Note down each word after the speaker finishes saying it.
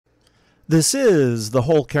This is the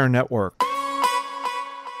Whole Care Network.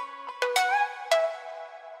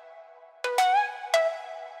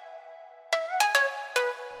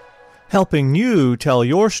 Helping you tell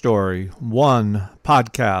your story one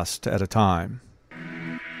podcast at a time.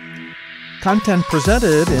 Content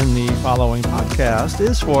presented in the following podcast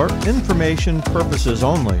is for information purposes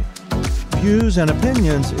only. Views and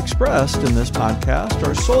opinions expressed in this podcast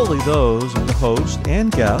are solely those of the host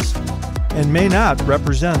and guest and may not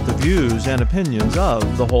represent the views and opinions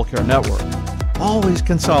of the Whole Care Network. Always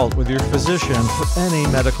consult with your physician for any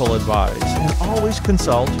medical advice, and always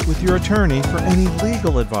consult with your attorney for any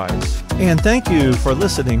legal advice. And thank you for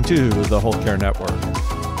listening to the Whole Care Network.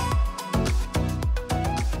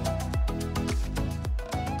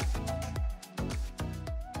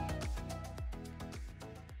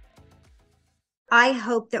 I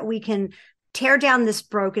hope that we can tear down this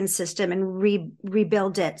broken system and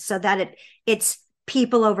rebuild it so that it's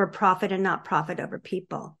people over profit and not profit over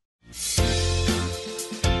people.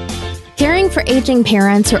 Caring for aging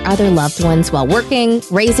parents or other loved ones while working,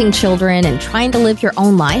 raising children, and trying to live your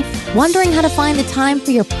own life? Wondering how to find the time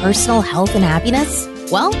for your personal health and happiness?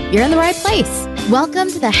 Well, you're in the right place. Welcome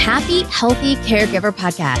to the Happy, Healthy Caregiver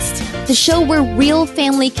Podcast, the show where real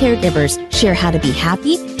family caregivers share how to be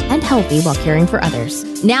happy and healthy while caring for others.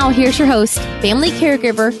 Now, here's your host, family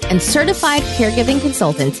caregiver and certified caregiving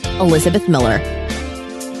consultant, Elizabeth Miller.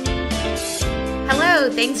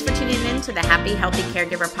 Hello, thanks for tuning in to the Happy, Healthy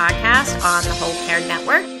Caregiver Podcast on the Whole Care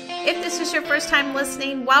Network. If this is your first time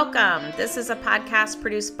listening, welcome. This is a podcast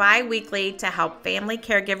produced bi-weekly to help family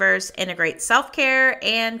caregivers integrate self-care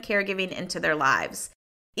and caregiving into their lives.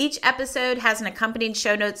 Each episode has an accompanying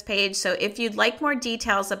show notes page, so if you'd like more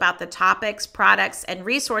details about the topics, products, and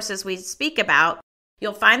resources we speak about,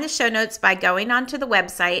 you'll find the show notes by going onto the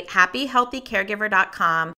website,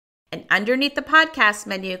 happyhealthycaregiver.com, and underneath the podcast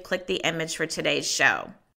menu, click the image for today's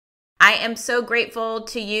show. I am so grateful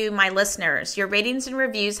to you, my listeners. Your ratings and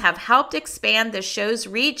reviews have helped expand the show's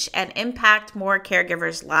reach and impact more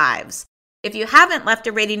caregivers' lives. If you haven't left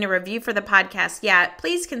a rating or review for the podcast yet,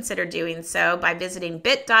 please consider doing so by visiting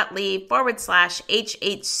bit.ly/HHC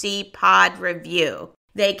pod review.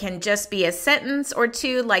 They can just be a sentence or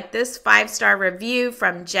two like this 5-star review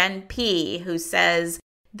from Jen P., who says,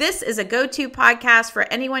 "This is a go-to podcast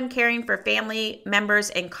for anyone caring for family members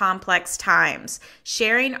in complex times.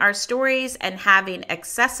 Sharing our stories and having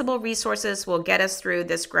accessible resources will get us through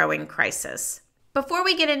this growing crisis." Before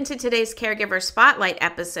we get into today's Caregiver Spotlight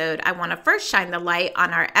episode, I want to first shine the light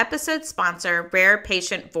on our episode sponsor, Rare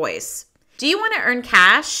Patient Voice. Do you want to earn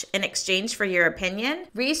cash in exchange for your opinion?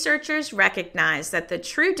 Researchers recognize that the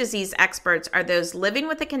true disease experts are those living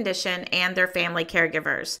with the condition and their family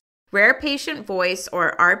caregivers. Rare Patient Voice,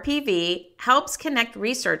 or RPV, helps connect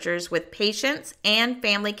researchers with patients and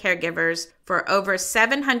family caregivers for over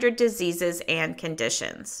 700 diseases and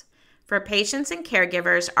conditions. For patients and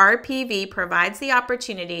caregivers, RPV provides the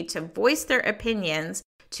opportunity to voice their opinions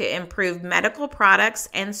to improve medical products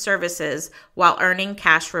and services while earning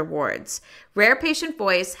cash rewards. Rare Patient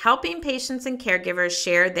Voice, helping patients and caregivers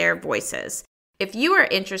share their voices. If you are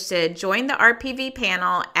interested, join the RPV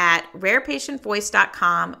panel at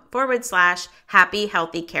rarepatientvoice.com/happy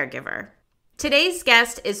healthy caregiver. Today's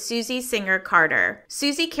guest is Susie Singer Carter.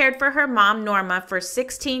 Susie cared for her mom, Norma, for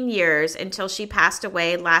 16 years until she passed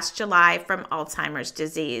away last July from Alzheimer's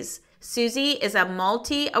disease. Susie is a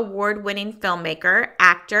multi-award-winning filmmaker,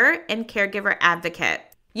 actor, and caregiver advocate.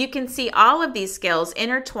 You can see all of these skills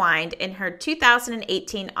intertwined in her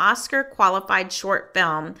 2018 Oscar-qualified short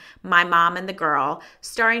film, My Mom and the Girl,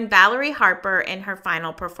 starring Valerie Harper in her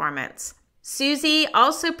final performance. Susie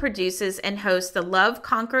also produces and hosts the Love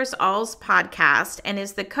Conquers Alz podcast and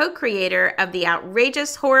is the co-creator of the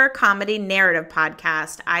outrageous horror comedy narrative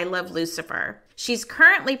podcast, I Love Lucifer. She's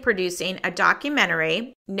currently producing a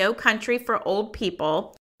documentary, No Country for Old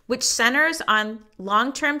People, which centers on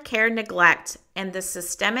long-term care neglect and the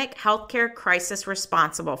systemic healthcare crisis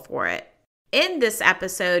responsible for it. In this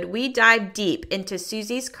episode, we dive deep into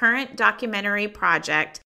Susie's current documentary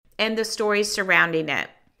project and the stories surrounding it.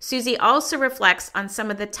 Susie also reflects on some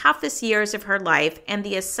of the toughest years of her life and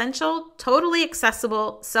the essential, totally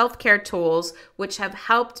accessible self-care tools which have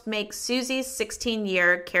helped make Susie's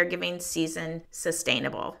 16-year caregiving season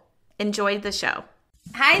sustainable. Enjoy the show.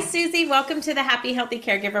 Hi, Susie. Welcome to the Happy Healthy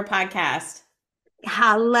Caregiver podcast.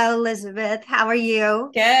 Hello, Elizabeth. How are you?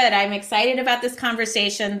 Good. I'm excited about this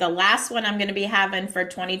conversation. The last one I'm going to be having for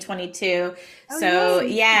 2022.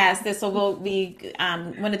 Yes, this will be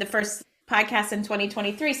one of the first podcasts in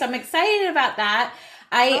 2023. So I'm excited about that.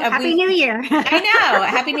 Happy New Year. I know.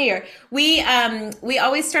 Happy New Year. We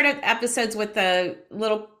always start episodes with a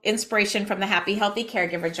little inspiration from the Happy Healthy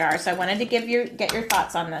Caregiver jar. So I wanted to get your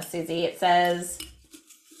thoughts on this, Susie. It says,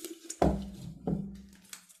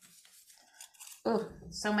 oh,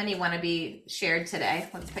 so many want to be shared today.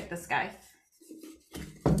 Let's pick this guy.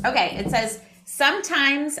 Okay, it says,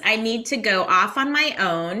 sometimes I need to go off on my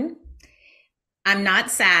own. I'm not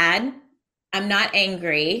sad. I'm not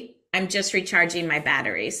angry. I'm just recharging my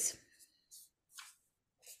batteries.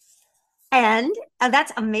 And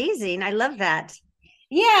that's amazing. I love that.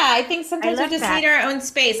 Yeah, I think sometimes we just need our own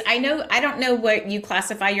space. I don't know what you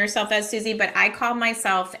classify yourself as, Susie, but I call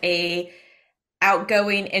myself a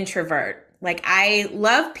outgoing introvert. Like, I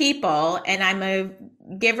love people and I'm a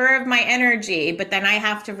giver of my energy, but then I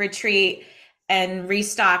have to retreat and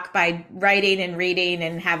restock by writing and reading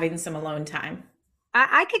and having some alone time.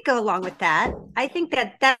 I could go along with that. I think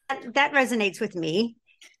that resonates with me.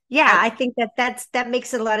 Yeah, I think that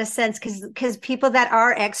makes a lot of sense because people that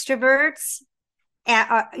are extroverts,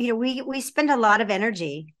 we spend a lot of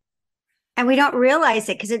energy, and we don't realize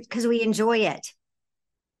it because we enjoy it,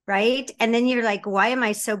 right? And then you're like, why am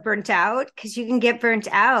I so burnt out? Because you can get burnt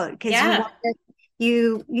out because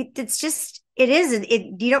you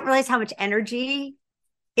don't realize how much energy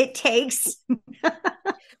it takes.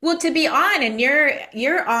 Well, to be on, and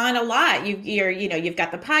you're on a lot. You've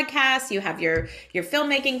got the podcast, you have your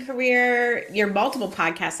filmmaking career, your multiple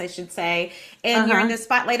podcasts, I should say, and you're in the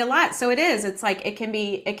spotlight a lot. So it's like it can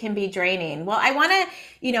be draining. Well, I want to,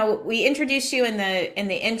 we introduced you in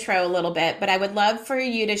the intro a little bit, but I would love for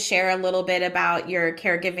you to share a little bit about your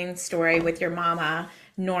caregiving story with your mama,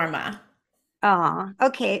 Norma. Oh,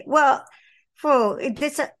 okay. Well,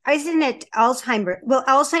 isn't it Alzheimer? Well,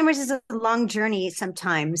 Alzheimer's is a long journey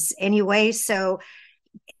sometimes anyway. So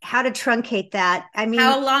how to truncate that? I mean,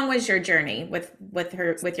 how long was your journey with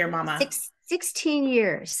your mama? 16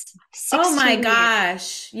 years. 16 oh my years.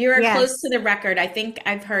 Gosh. You're close to the record. I think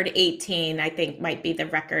I've heard 18, I think might be the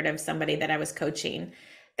record of somebody that I was coaching.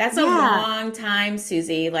 That's a long time,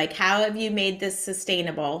 Susie. Like, how have you made this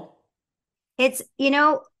sustainable? It's,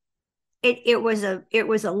 it was a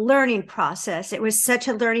learning process. It was such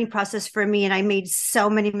a learning process for me. And I made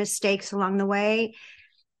so many mistakes along the way.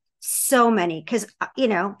 So many, because,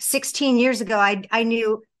 16 years ago, I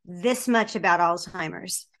knew this much about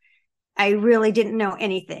Alzheimer's. I really didn't know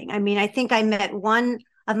anything. I mean, I think I met one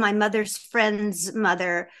of my mother's friend's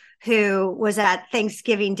mother who was at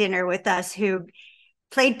Thanksgiving dinner with us, who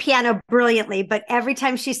played piano brilliantly, but every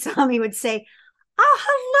time she saw me would say, "Oh,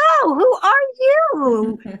 hello, who are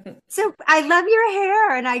you?" So I love your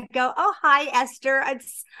hair. And I'd go, "Oh, hi, Esther.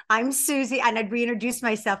 I'm Susie." And I'd reintroduce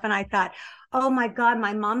myself. And I thought, oh my God,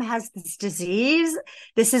 my mom has this disease.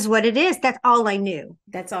 This is what it is. That's all I knew.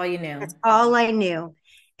 That's all you knew. That's all I knew.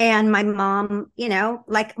 And my mom,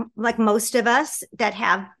 like most of us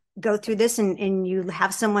that go through this, and you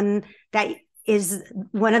have someone that is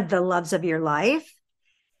one of the loves of your life,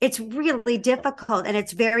 it's really difficult. And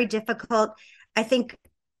it's very difficult, I think,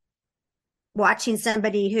 watching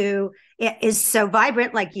somebody who is so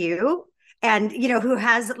vibrant like you, and who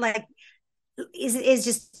has is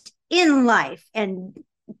just in life and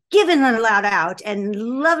giving it loud out and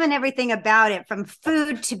loving everything about it, from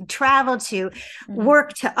food to travel to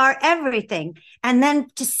work to art, everything. And then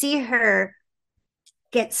to see her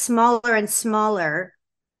get smaller and smaller,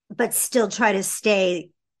 but still try to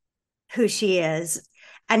stay who she is.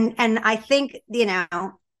 And I think,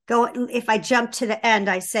 if I jump to the end,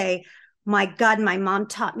 I say, my God, my mom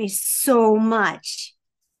taught me so much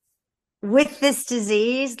with this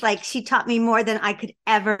disease. Like, she taught me more than I could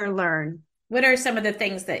ever learn. What are some of the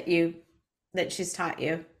things that she's taught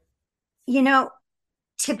you? To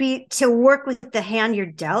work with the hand you're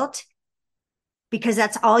dealt, because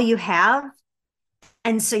that's all you have.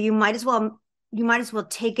 And so you might as well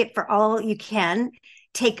take it for all you can,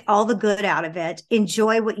 take all the good out of it,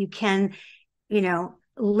 enjoy what you can,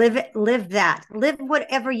 live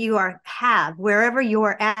whatever you have, wherever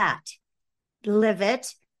you're at, live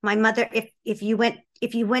it. My mother, if you went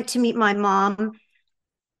to meet my mom,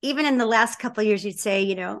 even in the last couple of years, you'd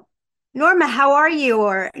say, "Norma, how are you?"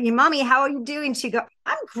 Or, "Mommy, how are you doing?" She'd go,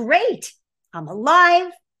 "I'm great. I'm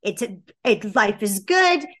alive. Life is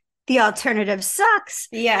good. The alternative sucks."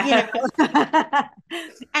 Yeah.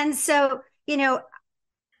 And so,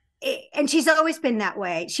 and she's always been that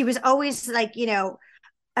way. She was always like,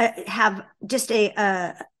 have just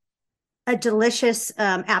a delicious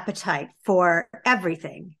appetite for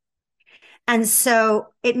everything. And so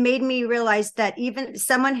it made me realize that even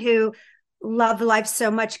someone who loved life so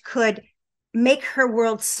much could make her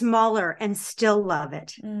world smaller and still love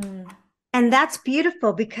it. And that's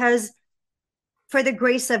beautiful because for the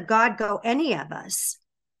grace of God, go any of us.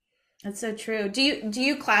 That's so true. Do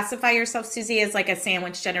you classify yourself, Susie, as like a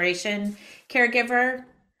sandwich generation caregiver?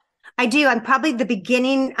 I do. I'm probably the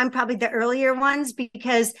beginning. I'm probably the earlier ones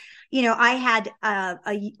because, I had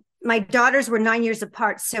my daughters were 9 years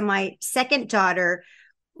apart. So my second daughter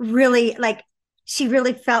really she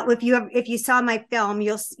really felt if you saw my film,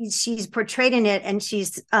 she's portrayed in it and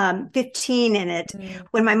she's 15 in it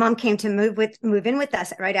when my mom came to move in with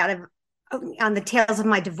us right out of on the tails of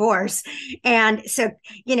my divorce. And so,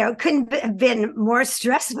 couldn't have been more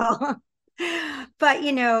stressful. But,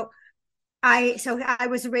 I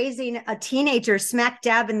was raising a teenager smack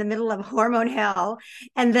dab in the middle of hormone hell.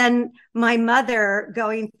 And then my mother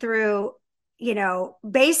going through,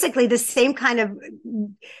 basically the same kind of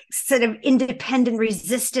sort of independent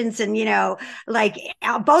resistance. And, both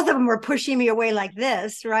of them were pushing me away like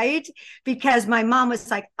this, right? Because my mom was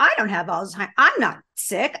like, I don't have Alzheimer's. I'm not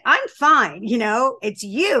sick. I'm fine. It's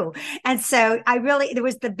you. And so there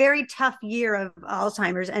was the very tough year of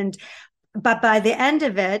Alzheimer's. But by the end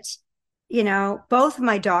of it, both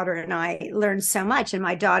my daughter and I learned so much. And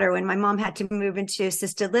my daughter, when my mom had to move into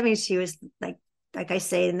assisted living, she was like I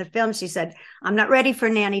say in the film, she said, I'm not ready for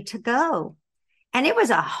Nanny to go. And it was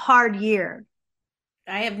a hard year.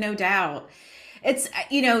 I have no doubt. It's,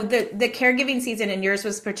 the caregiving season, and yours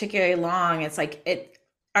was particularly long. It's like,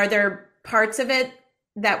 are there parts of it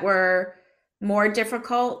that were more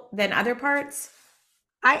difficult than other parts?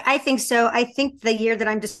 I think so. I think the year that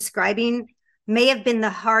I'm describing may have been the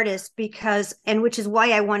hardest which is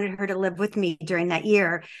why I wanted her to live with me during that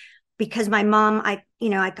year, because my mom, I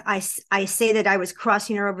say that I was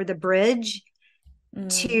crossing her over the bridge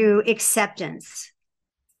to acceptance.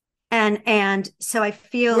 And so I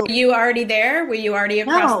feel. Were you already there? Were you already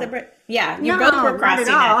across the bridge? Yeah, you both were crossing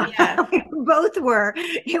it. Yeah. We both were.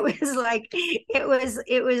 It was,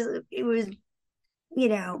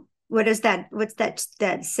 what is that? What's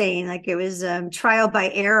that saying? Like it was trial by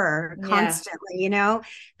error constantly,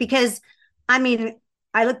 because I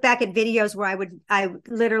look back at videos where I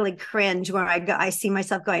literally cringe where I see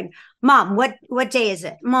myself going, Mom, what day is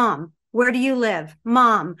it? Mom, where do you live?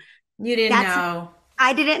 Mom. You didn't know.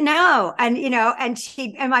 I didn't know. And,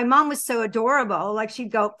 and my mom was so adorable. Like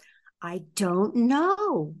she'd go, I don't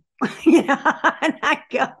know. And I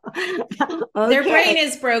go, okay. Their brain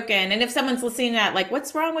is broken. And if someone's listening to that, like,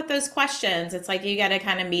 what's wrong with those questions? It's like, you got to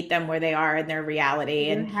kind of meet them where they are in their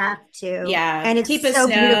reality. You have to. Yeah. And it's Teepa so Snow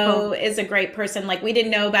beautiful. is a great person. Like we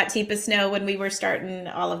didn't know about Teepa Snow when we were starting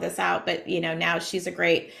all of this out, but now she's a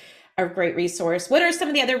great resource. What are some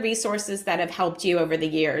of the other resources that have helped you over the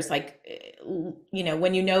years? Like,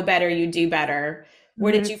 when you know better, you do better.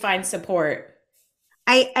 Where did you find support?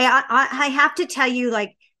 I have to tell you,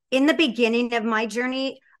 like, in the beginning of my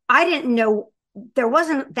journey, I didn't know there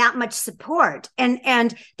wasn't that much support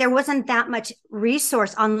and there wasn't that much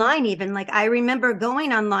resource online. Even like I remember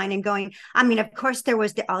going online and going, of course there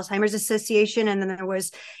was the Alzheimer's Association. And then there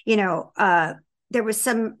was, there was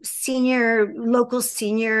some local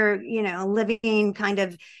senior, living kind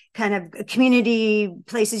of community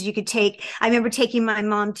places you could take. I remember taking my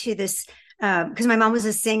mom to this, because my mom was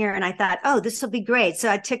a singer and I thought, oh, this will be great.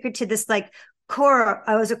 So I took her to this I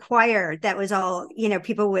was a choir that was all,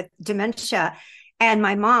 people with dementia. And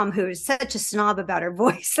my mom, who was such a snob about her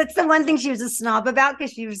voice, that's the one thing she was a snob about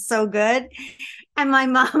because she was so good. And my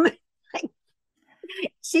mom,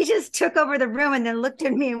 she just took over the room and then looked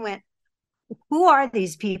at me and went, who are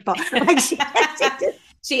these people? She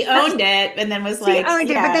owned it and then was like, but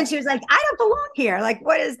then she was like, I don't belong here. Like,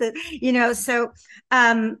 what is this? So,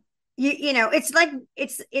 it's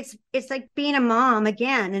like being a mom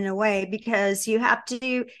again in a way, because you have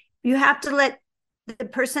to let the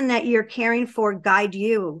person that you're caring for guide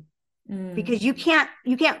you, because you can't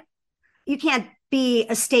be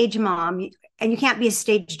a stage mom and you can't be a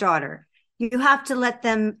stage daughter. You have to let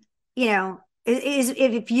them,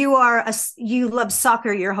 if you love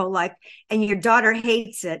soccer your whole life and your daughter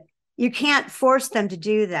hates it, you can't force them to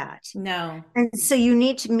do that. No. And so you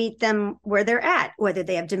need to meet them where they're at, whether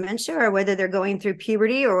they have dementia or whether they're going through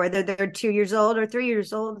puberty or whether they're 2 years old or 3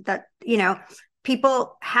 years old. That,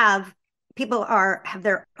 people have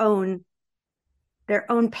their own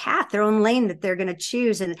path, their own lane that they're going to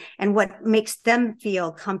choose and what makes them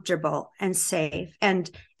feel comfortable and safe and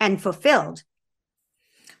fulfilled.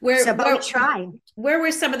 Where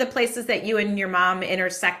were some of the places that you and your mom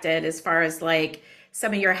intersected as far as like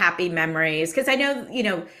some of your happy memories? Because I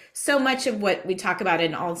know, so much of what we talk about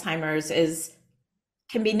in Alzheimer's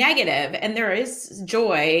can be negative, and there is some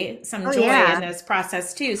joy in this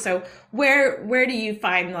process too. So where do you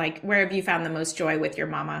find, where have you found the most joy with your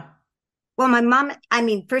mama? Well, my mom, I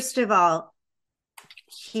mean, first of all,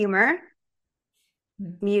 humor,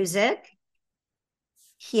 music,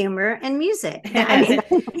 humor, and music. I mean,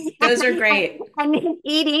 those are great. And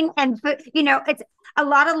eating and food, you know, it's a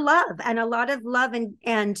lot of love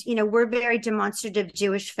and you know, we're very demonstrative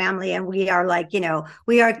Jewish family, and we are like, you know,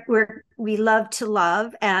 we love to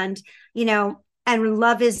love, and you know, and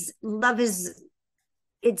love is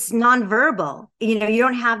it's nonverbal. You know, you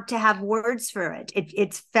don't have to have words for it.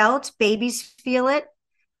 It's felt. Babies feel it.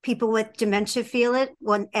 People with dementia feel it.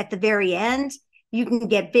 When at the very end, you can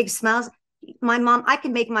get big smiles. My mom, I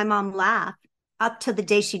can make my mom laugh up to the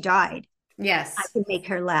day she died. Yes, I can make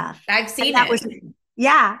her laugh. I've seen it.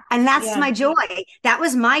 Yeah, and that's my joy. That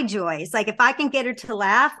was my joy. It's like if I can get her to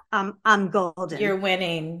laugh, I'm golden. You're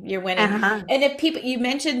winning. And if people, you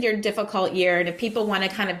mentioned your difficult year, and if people want to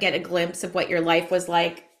kind of get a glimpse of what your life was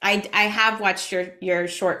like, I have watched your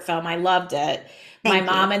short film. I loved it. My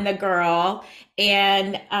Mom and the Girl.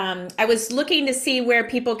 And I was looking to see where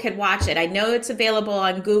people could watch it. I know it's available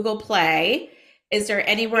on Google Play. Is there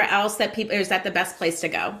anywhere else that people, or is that the best place to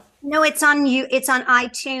go? No, it's on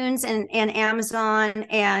iTunes and Amazon,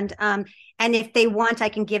 and if they want, I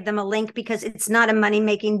can give them a link, because it's not a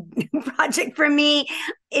money-making project for me.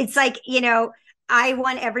 It's like, you know, I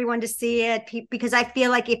want everyone to see it, because I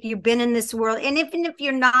feel like if you've been in this world, and even if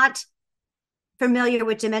you're not familiar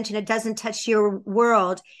with dementia, it doesn't touch your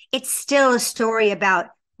world, it's still a story about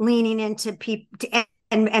leaning into people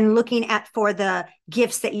and looking at for the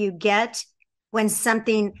gifts that you get when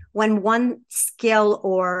one skill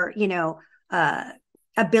or, you know,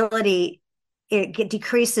 ability, it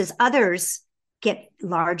decreases, others get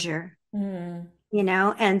larger, you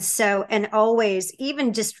know? And so, and always,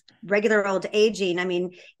 even just regular old aging, I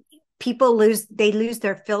mean, people lose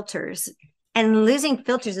their filters, and losing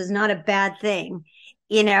filters is not a bad thing.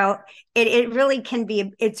 You know, it really can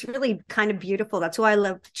be, it's really kind of beautiful. That's why I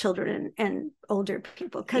love children and older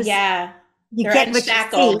people, because you they're get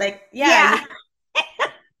unshackled. what you see. Like,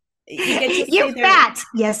 you get to You're fat.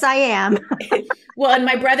 Yes, I am. Well, and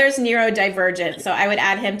my brother's neurodivergent, so I would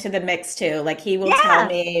add him to the mix too. Like, he will tell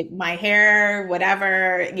me my hair,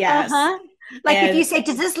 whatever. Yes. Like, if you say,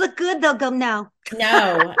 does this look good? They'll go, no.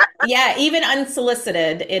 No. Yeah. Even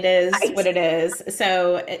unsolicited, it is what it is.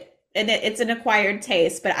 So, it's an acquired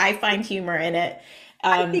taste, but I find humor in it.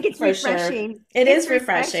 I think it's refreshing. Sure. It is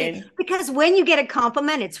refreshing. Because when you get a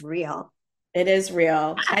compliment, it's real. It is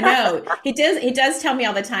real. I know. He does tell me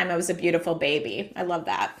all the time I was a beautiful baby. I love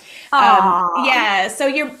that. Yeah. So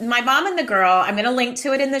My Mom and the Girl, I'm going to link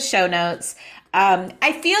to it in the show notes.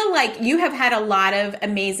 I feel like you have had a lot of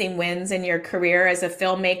amazing wins in your career as a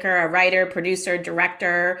filmmaker, a writer, producer,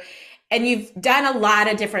 director, and you've done a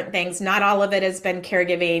lot of different things. Not all of it has been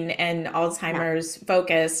caregiving and Alzheimer's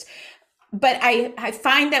focused. But I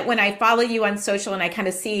find that when I follow you on social and I kind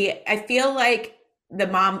of see, I feel like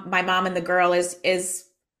My Mom and the Girl is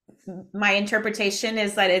my interpretation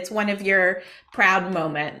is that it's one of your proud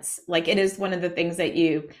moments. Like, it is one of the things that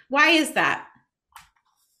why is that?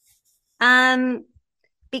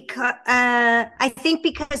 Because I think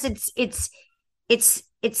because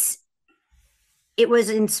it was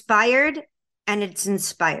inspired, and it's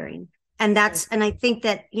inspiring. And I think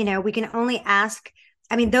that, you know, we can only ask,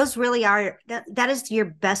 I mean, those really are, that is your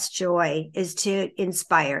best joy, is to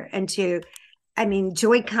inspire and to, I mean,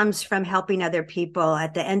 joy comes from helping other people.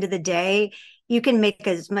 At the end of the day, you can make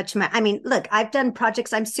as much money. I mean, look, I've done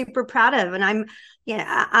projects I'm super proud of, and I'm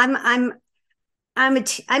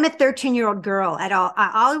a 13-year-old girl at all.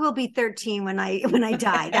 I will be 13 when I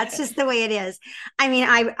die. That's just the way it is. I mean,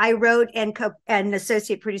 I wrote and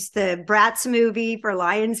associate produced the Bratz movie for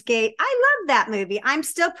Lionsgate. I love that movie. I'm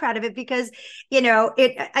still proud of it because, you know,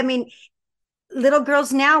 I mean, little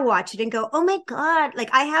girls now watch it and go, oh my God. Like,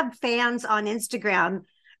 I have fans on Instagram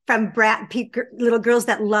from little girls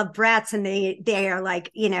that love Bratz, and they are like,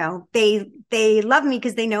 you know, they love me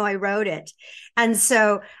because they know I wrote it. And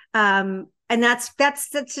so, and that's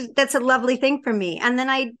a lovely thing for me. And then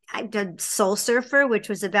I did Soul Surfer, which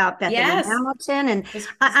was about Bethany Hamilton, and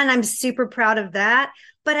I'm super proud of that.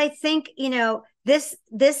 But I think, you know,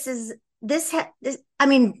 I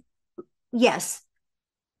mean, yes,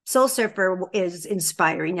 Soul Surfer is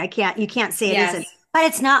inspiring. You can't say it isn't, but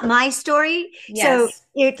it's not my story. So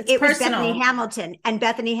it was Bethany Hamilton, and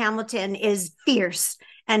Bethany Hamilton is fierce,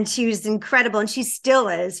 and she was incredible, and she still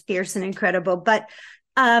is fierce and incredible. But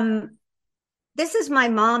this is my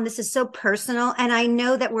mom. This is so personal, and I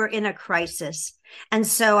know that we're in a crisis, and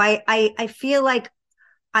so I feel like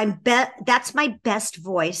that's my best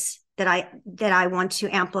voice that I want to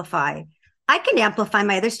amplify. I can amplify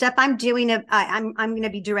my other stuff. I'm going to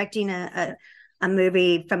be directing a a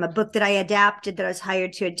movie from a book that I adapted, that I was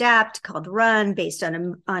hired to adapt, called Run, based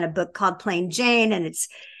on a book called Plain Jane. And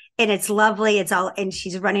it's lovely. And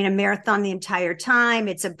she's running a marathon the entire time.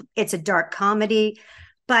 It's a dark comedy,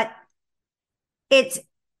 but it's,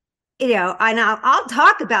 and I'll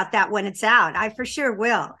talk about that when it's out. I for sure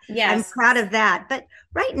will. Yes. I'm proud of that. But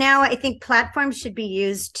right now, I think platforms should be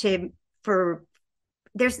used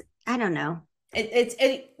I don't know.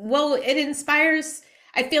 It inspires.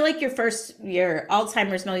 I feel like your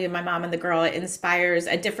Alzheimer's Million, My Mom and the Girl, it inspires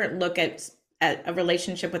a different look at a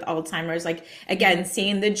relationship with Alzheimer's. Like, again,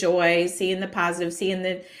 seeing the joy, seeing the positive,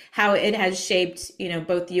 seeing how it has shaped,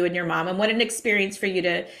 both you and your mom. And what an experience for you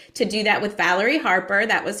to do that with Valerie Harper.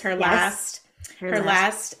 That was her last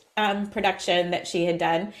production that she had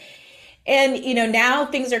done. And, now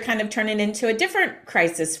things are kind of turning into a different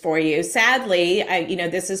crisis for you. Sadly,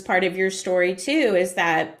 this is part of your story too, is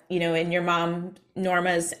that, in your mom,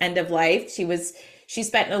 Norma's end of life, she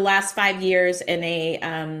spent the last 5 years in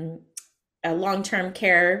a long-term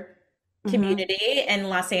care community in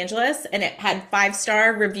Los Angeles, and it had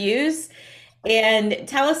 5-star reviews. And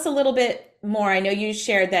tell us a little bit more. I know you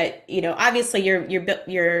shared that, obviously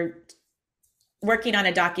you're working on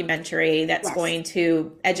a documentary that's going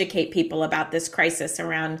to educate people about this crisis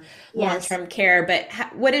around long-term care. But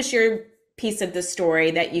what is your piece of the story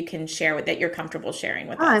that you can share that you're comfortable sharing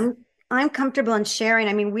with us? I'm comfortable in sharing.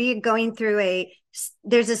 I mean, we're going through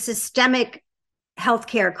there's a systemic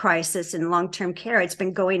healthcare crisis in long-term care. It's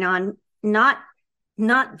been going on, not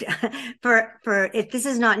this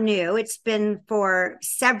is not new. It's been for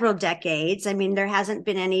several decades. I mean, there hasn't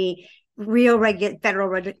been any real federal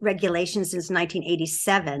regulation since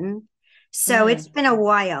 1987. So it's been a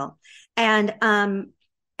while. And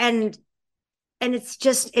it's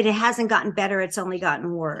just, it hasn't gotten better. It's only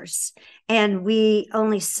gotten worse. And we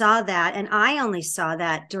only saw that. And I only saw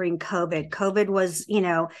that during COVID. COVID was,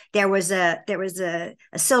 there was a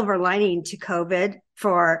silver lining to COVID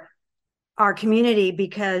for our community,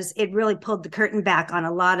 because it really pulled the curtain back on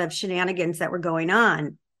a lot of shenanigans that were going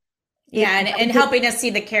on. Yeah. And helping us see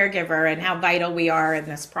the caregiver and how vital we are in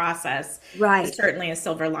this process. Right. Is certainly a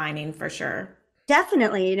silver lining for sure.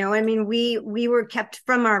 Definitely. I mean, we were kept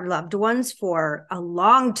from our loved ones for a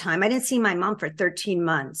long time. I didn't see my mom for 13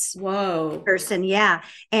 months. Whoa. Person. Yeah.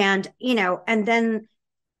 And, and then,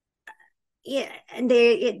 and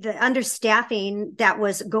the understaffing that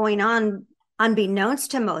was going on,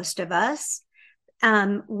 unbeknownst to most of us,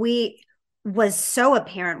 was so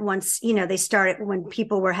apparent once, they started, when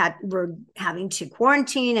people were having to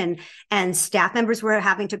quarantine, and staff members were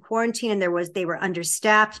having to quarantine, and they were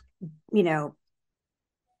understaffed,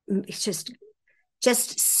 it's just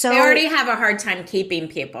so. They already have a hard time keeping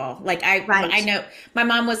people. Like I know my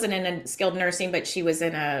mom wasn't in a skilled nursing, but she was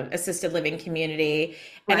in a assisted living community.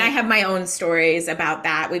 And I have my own stories about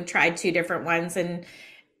that. We've tried 2 different ones, and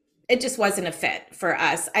it just wasn't a fit for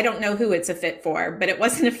us. I don't know who it's a fit for, but it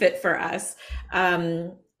wasn't a fit for us.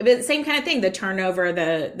 But same kind of thing, the turnover,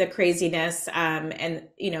 the craziness, and,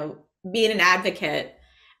 being an advocate.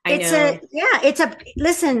 It's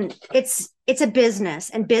a business,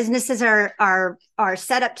 and businesses are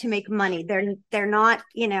set up to make money. They're not,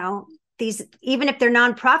 these, even if they're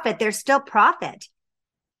nonprofit, they're still profit.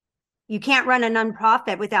 You can't run a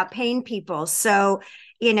nonprofit without paying people. So,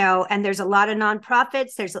 and there's a lot of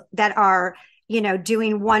nonprofits that are,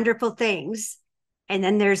 doing wonderful things. And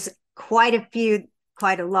then there's quite a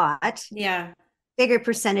lot. Yeah. Bigger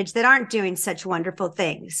percentage that aren't doing such wonderful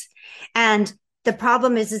things. And the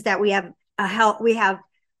problem is that we have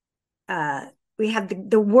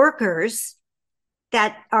the workers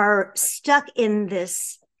that are stuck in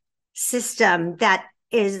this system that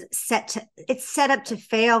is set up to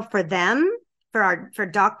fail for them, for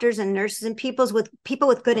doctors and nurses and people with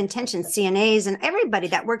good intentions, CNAs and everybody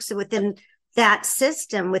that works within that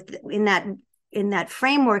system, in that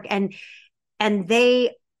framework, and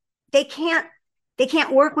they can't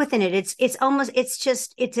work within it. It's an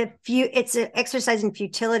exercise in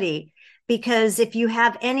futility, because if you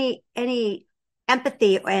have any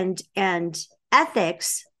empathy and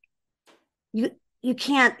ethics, you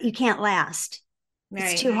can't last.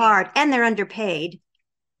 Right. It's too hard, and they're underpaid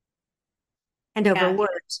and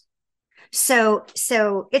overworked. So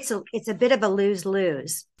it's a bit of a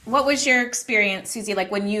lose-lose. What was your experience, Susie? Like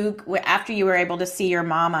after you were able to see your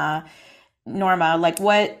mama, Norma, like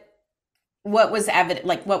what was evident,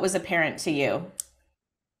 like what was apparent to you?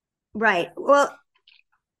 Right. Well,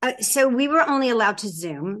 so we were only allowed to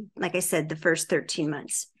Zoom, like I said, the first 13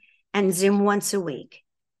 months, and Zoom once a week.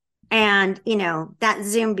 And, that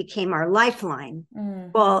Zoom became our lifeline.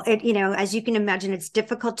 Well, as you can imagine, it's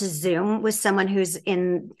difficult to Zoom with someone who's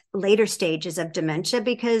in later stages of dementia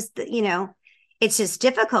because, it's just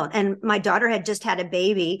difficult. And my daughter had just had a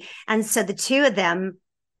baby. And so the two of them,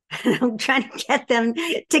 trying to get them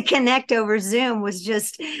to connect over Zoom was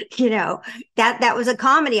just, that was a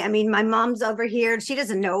comedy. I mean, my mom's over here and she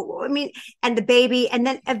doesn't know, and the baby, and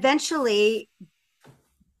then eventually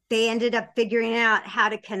they ended up figuring out how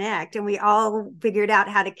to connect, and we all figured out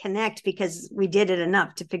how to connect because we did it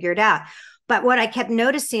enough to figure it out. But what I kept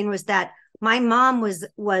noticing was that my mom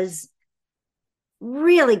was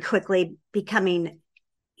really quickly becoming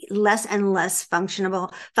less and less functioning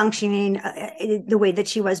the way that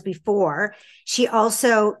she was before. She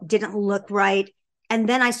also didn't look right. And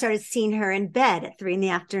then I started seeing her in bed at 3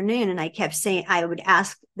 p.m. and I kept saying, I would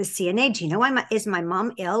ask the CNA, do you know is my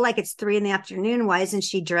mom ill? Like, it's 3 p.m. Why isn't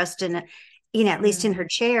she dressed in at least in her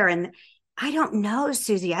chair? And I don't know,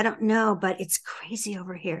 Susie, I don't know, but it's crazy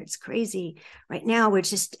over here. It's crazy right now.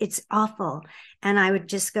 It's awful. And I would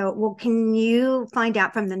just go, well, can you find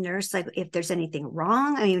out from the nurse, like, if there's anything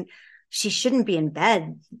wrong? I mean, she shouldn't be in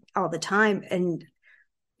bed all the time. And,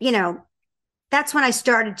 that's when I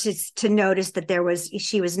started to notice that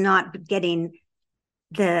she was not getting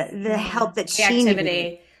the help that she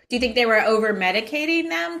needed. Do you think they were over medicating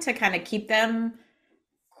them to kind of keep them?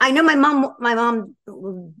 I know my mom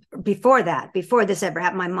before this ever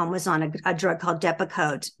happened, my mom was on a drug called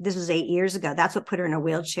Depakote. This was 8 years ago. That's what put her in a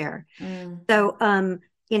wheelchair. So, and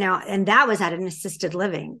that was at an assisted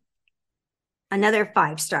living, another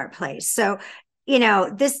 5-star place. So,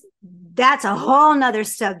 that's a whole nother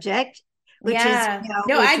subject, which is,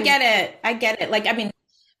 I get it. Like, I mean,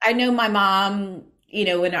 I know my mom,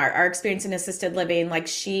 in our experience in assisted living, like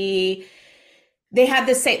they had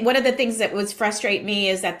the same, one of the things that was frustrate me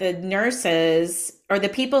is that the nurses or the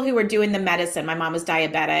people who were doing the medicine, my mom was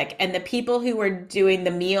diabetic, and the people who were doing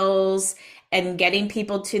the meals and getting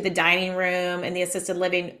people to the dining room and the assisted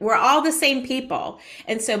living were all the same people.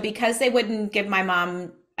 And so because they wouldn't give my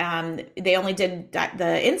mom, they only did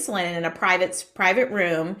the insulin in a private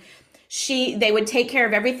room, they would take care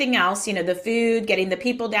of everything else, the food, getting the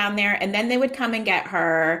people down there, and then they would come and get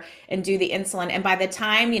her and do the insulin. And by the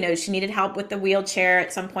time, she needed help with the wheelchair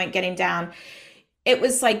at some point getting down, it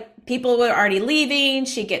was like people were already leaving.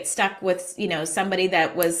 She'd get stuck with, somebody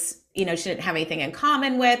that was, she didn't have anything in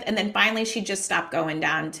common with. And then finally she just stopped going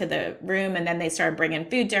down to the room, and then they started bringing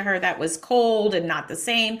food to her that was cold and not the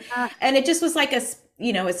same. And it just was like a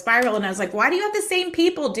spiral. And I was like, why do you have the same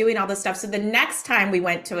people doing all this stuff? So the next time we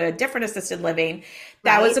went to a different assisted living,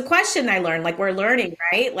 that was a question I learned. Like, we're learning,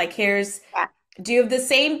 right? Like, do you have the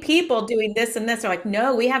same people doing this and this? They're like,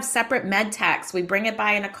 no, we have separate med techs. We bring it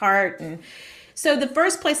by in a cart. And so the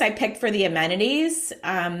first place I picked for the amenities,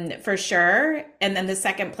 for sure. And then the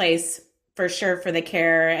second place for sure for the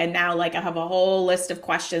care. And now, like, I have a whole list of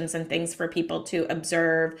questions and things for people to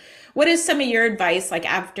observe. What is some of your advice, like,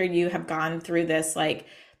 after you have gone through this? Like,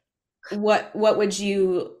 what would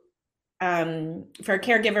you, for a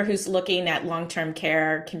caregiver who's looking at long-term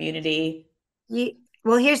care community?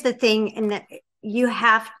 Well, here's the thing, and that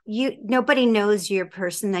nobody knows your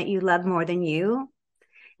person that you love more than you.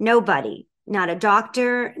 Nobody, not a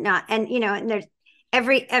doctor, and there's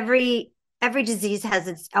every disease has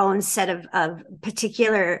its own set of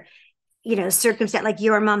particular, circumstance. Like,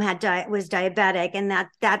 your mom was diabetic, and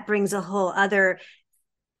that brings a whole other,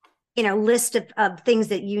 list of things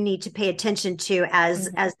that you need to pay attention to as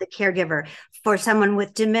the caregiver. For someone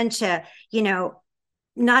with dementia,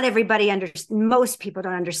 not everybody most people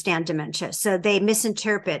don't understand dementia, so they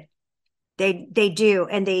misinterpret. They do,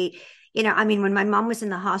 and they. When my mom was in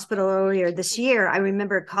the hospital earlier this year, I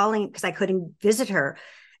remember calling because I couldn't visit her.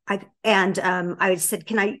 I said,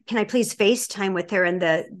 can I please FaceTime with her? And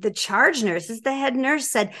the charge nurse, the head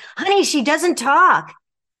nurse, said, honey, she doesn't talk.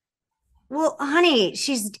 Well, honey,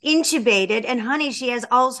 she's intubated, and honey, she has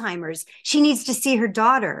Alzheimer's. She needs to see her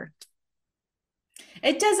daughter.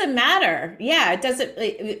 It doesn't matter. Yeah, it doesn't.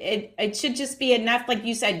 It should just be enough. Like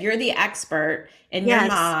you said, you're the expert in your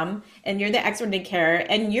mom, and you're the expert in care,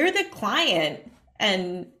 and you're the client.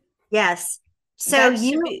 And yes, so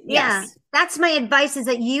that's my advice. Is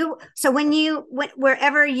that so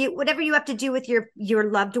whatever you have to do with your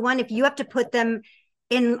loved one, if you have to put them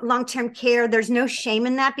in long-term care, there's no shame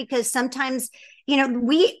in that, because sometimes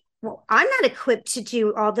I'm not equipped to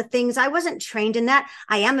do all the things. I wasn't trained in that.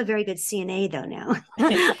 I am a very good CNA though now.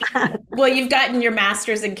 Well, you've gotten your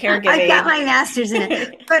master's in caregiving. I've got my master's in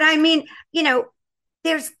it. But I mean,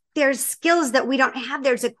 there's skills that we don't have.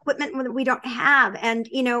 There's equipment that we don't have. And,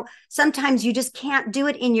 sometimes you just can't do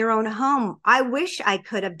it in your own home. I wish I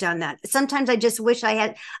could have done that. Sometimes I just wish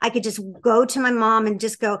I could just go to my mom and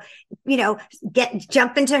just go,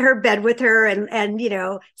 jump into her bed with her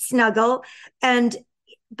and snuggle.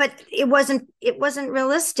 But it wasn't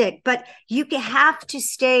realistic. But you have to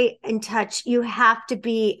stay in touch. You have to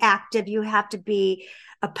be active. You have to be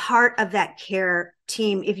a part of that care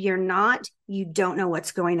team. If you're not, you don't know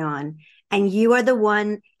what's going on. And you are the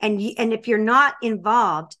one. And if you're not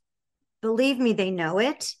involved, believe me, they know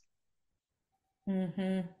it.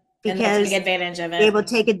 Mm-hmm. Because take advantage of it. They will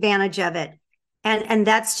take advantage of it. And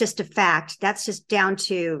that's just a fact. That's just down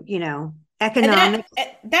to, economic.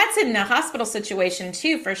 That's in the hospital situation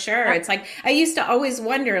too, for sure. It's like, I used to always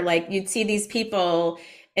wonder, like, you'd see these people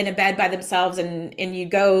in a bed by themselves and you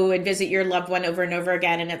go and visit your loved one over and over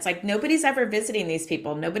again. And it's like, nobody's ever visiting these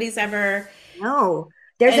people. Nobody's ever. No,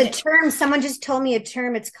 there's a term. Someone just told me a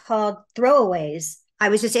term. It's called throwaways. I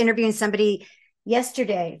was just interviewing somebody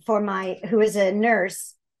yesterday who is a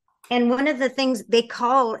nurse. And one of the things they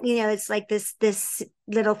call, it's like this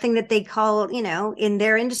little thing that they call, in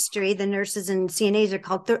their industry, the nurses and CNAs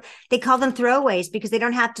they call them throwaways because they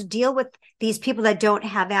don't have to deal with these people that don't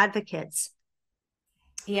have advocates.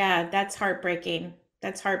 Yeah, that's heartbreaking.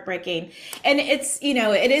 That's heartbreaking. And it's,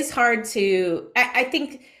 it is hard I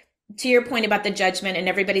think to your point about the judgment and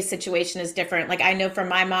everybody's situation is different. Like, I know for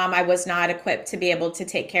my mom, I was not equipped to be able to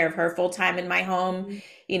take care of her full time in my home,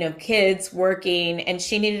 kids working, and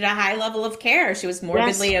she needed a high level of care. She was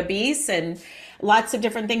morbidly obese and lots of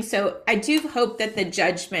different things. So I do hope that the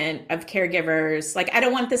judgment of caregivers, like, I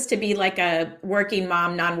don't want this to be like a working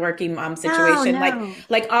mom, non-working mom situation. No.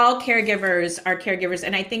 Like all caregivers are caregivers.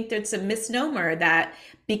 And I think there's a misnomer that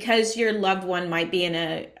because your loved one might be in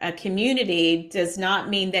a community does not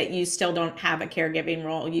mean that you still don't have a caregiving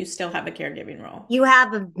role. You still have a caregiving role. You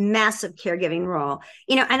have a massive caregiving role,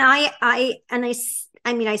 and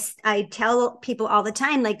I tell people all the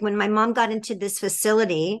time, like, when my mom got into this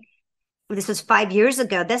facility, this was 5 years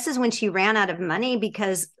ago. This is when she ran out of money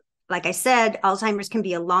because, like I said, Alzheimer's can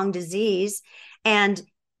be a long disease and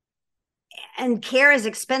care is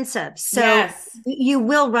expensive. So you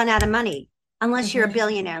will run out of money. Unless you're a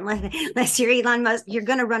billionaire, unless you're Elon Musk, you're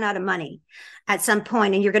going to run out of money at some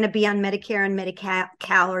point, and you're going to be on Medicare and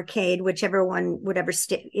Medi-Cal or CAID, whatever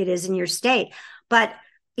state it is in your state. But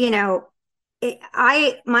I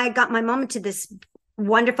got my mom into this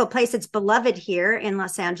wonderful place. It's beloved here in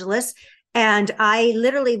Los Angeles, and I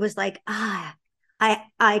literally was like, I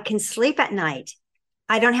can sleep at night.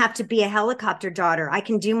 I don't have to be a helicopter daughter. I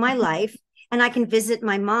can do my life, and I can visit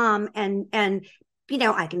my mom and.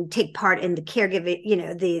 I can take part in the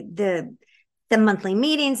caregiving, the monthly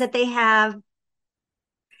meetings that they have,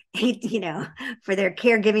 for their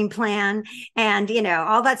caregiving plan and,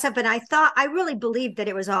 all that stuff. And I really believed that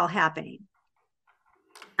it was all happening.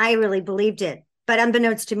 I really believed it. But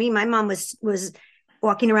unbeknownst to me, my mom was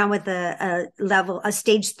walking around with a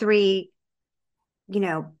stage 3,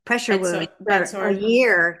 pressure wound for a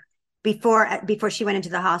year before she went into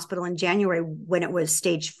the hospital in January when it was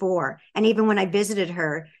stage 4. And even when I visited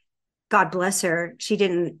her, God bless her, she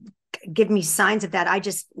didn't give me signs of that.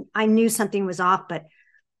 I knew something was off, but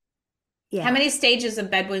yeah. How many stages of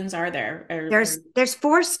bed wounds are there? There's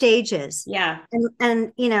 4 stages. Yeah.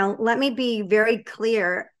 And let me be very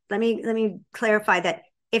clear. Let me clarify that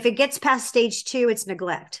if it gets past stage 2, it's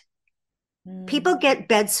neglect. People get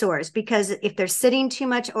bed sores because if they're sitting too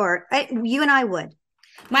much, or you and I would.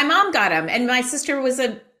 My mom got them, and my sister was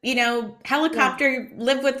a, helicopter,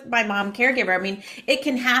 lived with my mom, caregiver. I mean, it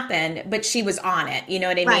can happen, but she was on it. You know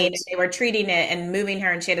what I mean? And they were treating it and moving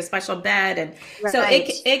her, and she had a special bed. And so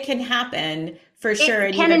it can happen for sure.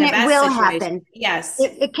 It can and it will happen. Yes.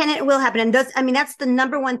 It can and it will happen. And that's the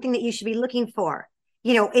number one thing that you should be looking for.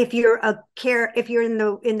 If you're if you're in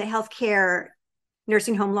the healthcare,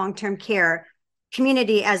 nursing home, long-term care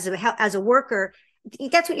community as a worker,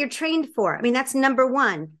 that's what you're trained for. I mean, that's number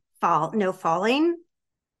one. No falling,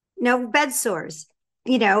 no bed sores,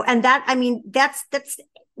 and that's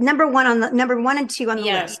number 1 on the number 1 and 2 on the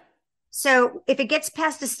list. So if it gets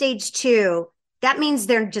past a stage 2, that means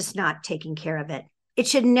they're just not taking care of it. It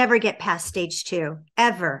should never get past stage 2,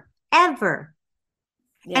 ever. Yeah.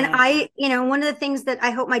 And one of the things that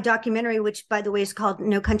I hope my documentary, which by the way is called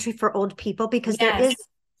No Country for Old People, because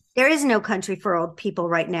there is no country for old people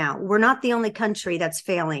right now. We're not the only country that's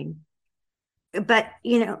failing. But,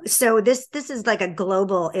 so this is like a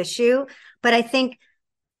global issue. But I think,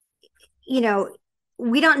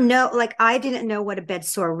 we don't know, like I didn't know what a bed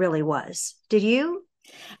sore really was. Did you?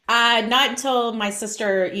 Not until my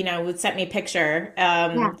sister, would send me a picture.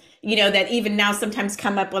 Yeah. That even now sometimes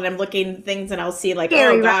come up when I'm looking at things and I'll see like, oh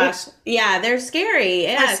Scary, right? gosh, yeah, they're scary.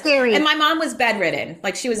 They're Yes. And scary. my mom was bedridden.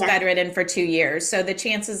 Like she was Yeah. bedridden for 2 years. So the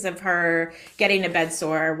chances of her getting a bed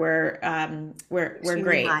sore were Extremely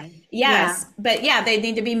great. high. Yeah. Yes. But yeah, they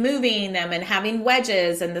need to be moving them and having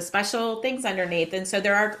wedges and the special things underneath. And so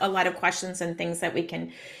there are a lot of questions and things that we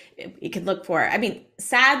could look for. I mean,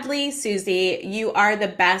 sadly, Susie, you are the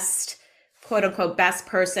best, quote unquote, best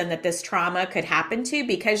person that this trauma could happen to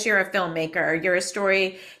because you're a filmmaker, you're a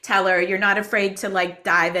storyteller, you're not afraid to like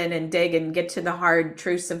dive in and dig and get to the hard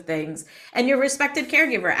truths of things. And you're a respected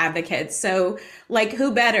caregiver advocate. So like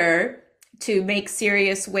who better to make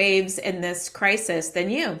serious waves in this crisis than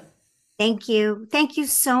you? Thank you. Thank you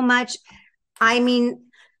so much. I mean,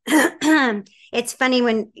 it's funny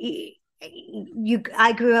when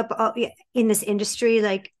I grew up in this industry,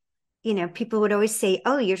 like, people would always say,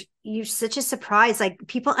 "Oh, you're such a surprise." Like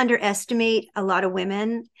people underestimate a lot of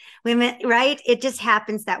women, right? It just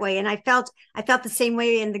happens that way. And I felt the same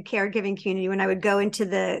way in the caregiving community when I would go into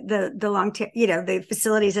the long term, the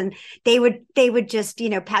facilities, and they would just,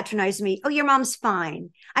 patronize me. "Oh, your mom's fine."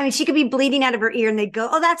 I mean, she could be bleeding out of her ear, and they'd go,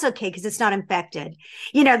 "Oh, that's okay because it's not infected,"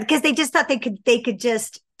 because they just thought they could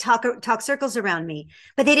just talk circles around me,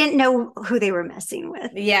 but they didn't know who they were messing with.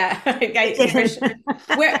 Yeah. For sure.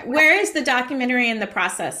 Where is the documentary in the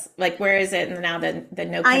process? Like, where is it now the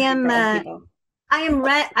No Country for Old People?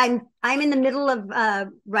 I'm in the middle of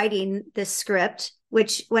writing this script,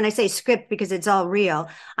 which when I say script, because it's all real,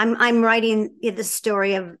 I'm writing the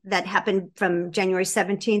story of that happened from January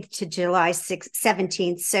 17th to July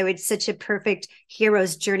 17th. So it's such a perfect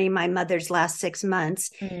hero's journey, my mother's last 6 months.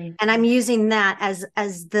 And I'm using that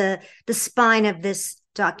as the spine of this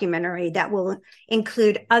documentary that will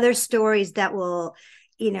include other stories that will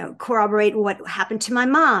corroborate what happened to my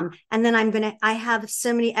mom. And then I have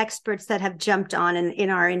so many experts that have jumped on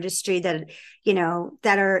in our industry that,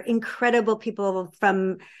 that are incredible people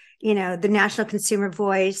from, the National Consumer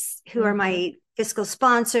Voice, who are my fiscal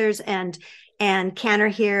sponsors, and Cantor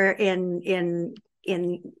here in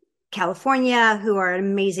California, who are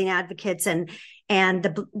amazing advocates, and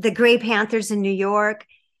the Gray Panthers in New York,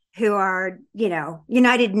 who are,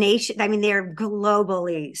 United Nations. I mean, they're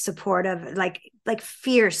globally supportive, like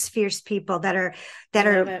fierce people that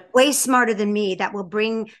are way smarter than me, that will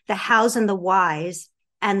bring the hows and the whys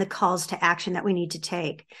and the calls to action that we need to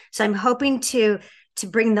take. So I'm hoping to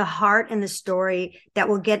bring the heart and the story that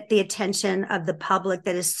will get the attention of the public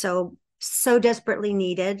that is so desperately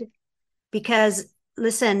needed. Because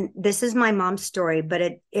listen, this is my mom's story, but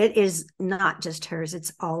it is not just hers.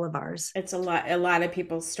 It's all of ours. It's a lot of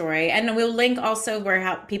people's story. And we'll link also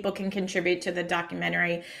how people can contribute to the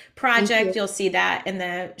documentary project. You'll see that in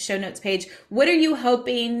the show notes page. What are you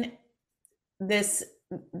hoping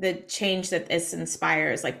the change that this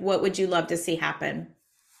inspires? Like, what would you love to see happen?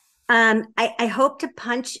 I hope to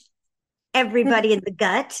punch everybody in the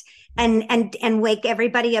gut and wake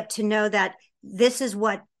everybody up to know that this is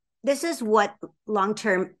what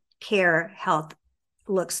long-term care health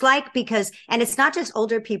looks like, and it's not just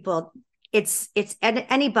older people, it's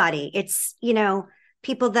anybody. It's,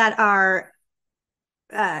 people that are,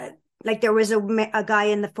 like there was a guy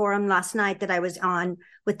in the forum last night that I was on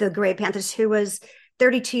with the Gray Panthers who was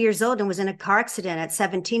 32 years old and was in a car accident at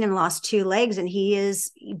 17 and lost 2 legs, and he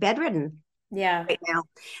is bedridden. Yeah. Right now.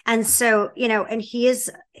 And so, and he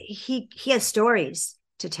has stories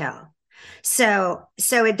to tell. So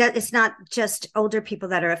it's not just older people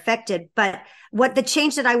that are affected, but what the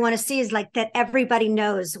change that I want to see is like that everybody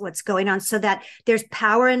knows what's going on, so that there's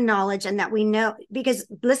power and knowledge, and that we know, because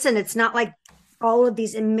listen, it's not like all of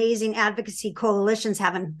these amazing advocacy coalitions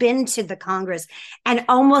haven't been to the Congress and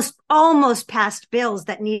almost passed bills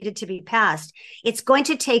that needed to be passed. It's going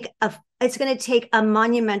to take a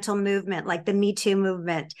monumental movement like the Me Too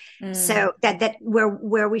movement. So that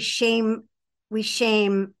where we shame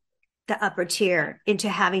the upper tier into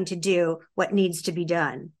having to do what needs to be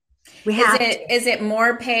done. Is it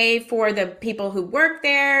more pay for the people who work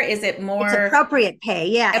there? Is it more? It's appropriate pay.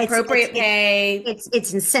 Yeah. Appropriate pay. It's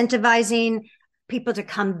incentivizing people to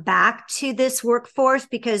come back to this workforce,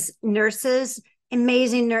 because nurses,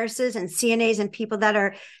 amazing nurses and CNAs and people that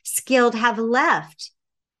are skilled have left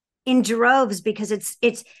in droves because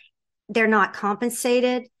they're not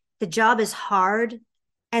compensated. The job is hard,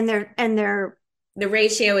 and the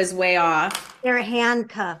ratio is way off. They're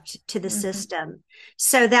handcuffed to the system.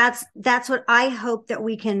 So that's what I hope that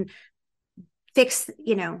we can fix,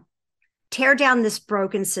 tear down this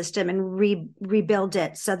broken system and rebuild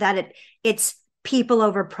it so that it's people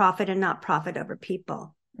over profit and not profit over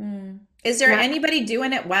people. Is there anybody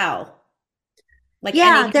doing it well? Like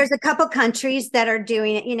there's a couple countries that are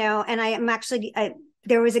doing it, and I am actually,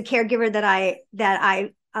 there was a caregiver that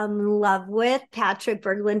I love with, Patrick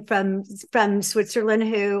Berglund from Switzerland,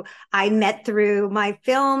 who I met through my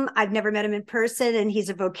film. I've never met him in person, and he's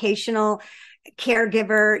a vocational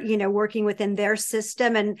caregiver, working within their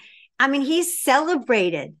system. And I mean, he's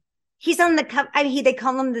celebrated. He's on the they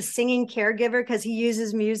call him the singing caregiver because he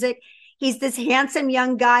uses music. He's this handsome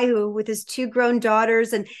young guy who, with his 2 grown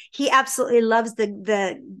daughters, and he absolutely loves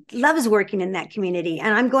loves working in that community.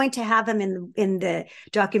 And I'm going to have him in the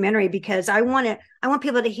documentary because I want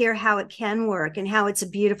people to hear how it can work and how it's a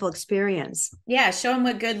beautiful experience. Yeah, show them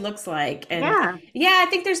what good looks like. And I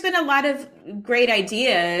think there's been a lot of great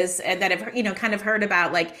ideas that I've kind of heard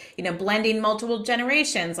about, like blending multiple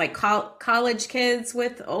generations, like college kids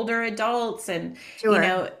with older adults, and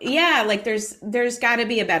like there's got to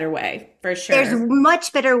be a better way. For sure. There's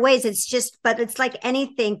much better ways. But it's like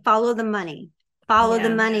anything, follow the money. Follow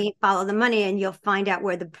the money, and you'll find out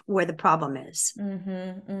where the problem is.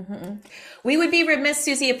 Mm-hmm, mm-hmm. We would be remiss,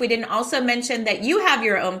 Susie, if we didn't also mention that you have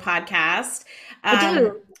your own podcast. I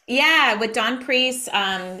do. Yeah, with Don Priest,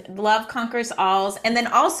 Love Conquers Alz, and then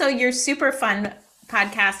also your super fun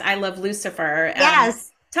podcast, I Love Lucifer.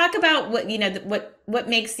 Yes. Talk about what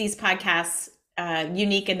makes these podcasts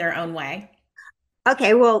unique in their own way.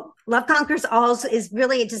 Okay, well, Love Conquers Alz is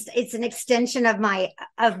really it's an extension of my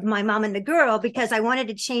Mom and the Girl, because I wanted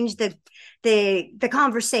to change the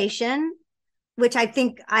conversation, which I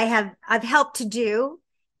think I've helped to do,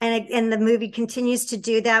 and the movie continues to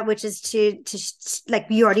do that, which is to like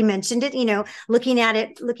you already mentioned it, looking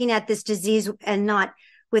at this disease, and not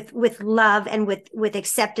with love and with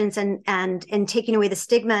acceptance and taking away the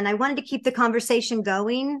stigma. And I wanted to keep the conversation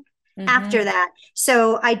going. Mm-hmm. After that.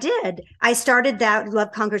 So I started that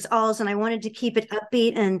Love Conquers Alz, and I wanted to keep it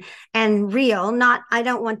upbeat and real. I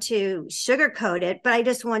don't want to sugarcoat it, but I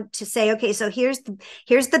just want to say, okay, so here's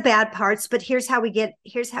the bad parts, but here's how we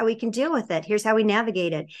can deal with it. Here's how we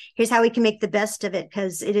navigate it. Here's how we can make the best of it,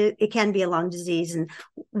 because it can be a long disease. And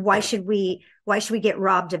why should we get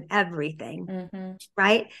robbed of everything? Mm-hmm.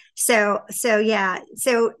 Right. So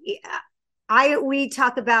we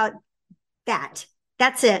talk about that.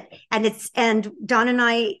 That's it. And Don and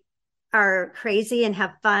I are crazy and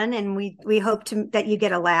have fun, and we hope that you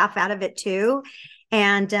get a laugh out of it too.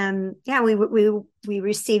 And we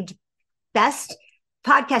received Best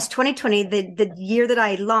Podcast 2020, the year that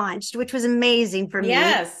I launched, which was amazing for me.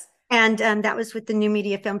 Yes. And that was with the New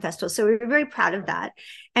Media Film Festival. So we were very proud of that.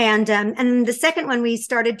 And the second one we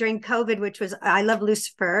started during COVID, which was I Love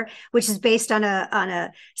Lucifer, which is based on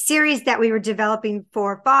a series that we were developing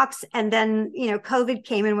for Fox. And then, COVID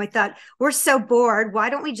came, and we thought, we're so bored. Why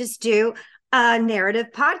don't we just do a narrative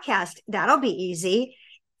podcast? That'll be easy.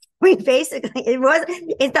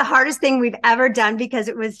 It's the hardest thing we've ever done, because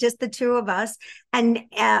it was just the 2 of us.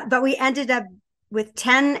 But we ended up with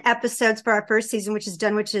 10 episodes for our first season, which is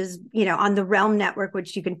on the Realm Network,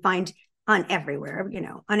 which you can find on everywhere,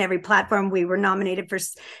 on every platform. We were nominated for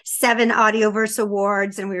 7 Audioverse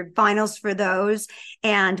Awards, and we were finals for those.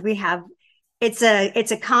 And it's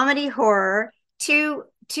a comedy horror, two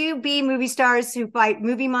B movie stars who fight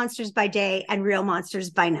movie monsters by day and real monsters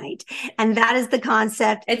by night. And that is the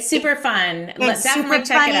concept. It's super fun. It's super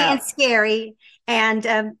funny and scary.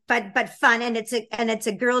 And but fun, and it's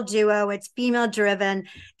a girl duo. It's female driven,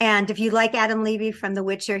 and if you like Adam Levy from The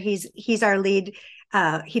Witcher, he's our lead.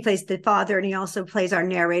 He plays the father, and he also plays our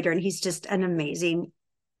narrator, and he's just an amazing,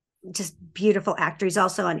 just beautiful actor. He's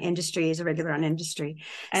also on Industry. He's a regular on Industry.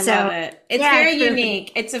 I love it. It's very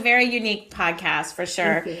unique. It's a very unique podcast for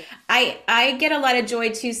sure. I get a lot of joy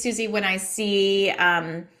too, Susie, when I see.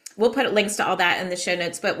 We'll put links to all that in the show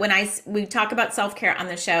notes. But when we talk about self-care on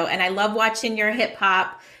the show, and I love watching your hip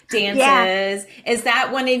hop dances. Yeah. Is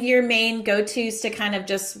that one of your main go-tos to kind of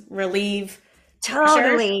just relieve?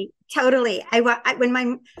 Totally.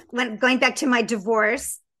 When going back to my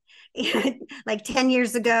divorce, like 10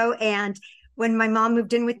 years ago, and when my mom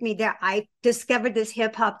moved in with me there, I discovered this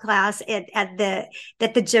hip hop class at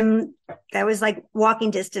the gym that was like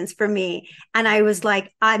walking distance for me. And I was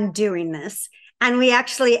like, I'm doing this. And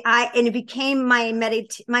it became my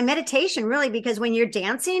meditation, really, because when you're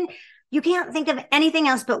dancing, you can't think of anything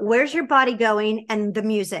else but where's your body going and the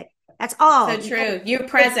music. That's all. So true. You're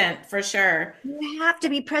present for sure. You have to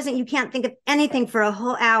be present. You can't think of anything for a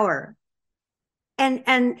whole hour.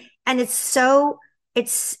 And it's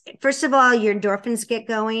first of all, your endorphins get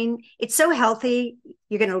going. It's so healthy.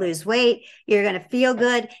 You're going to lose weight. You're going to feel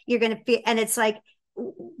good. And it's like,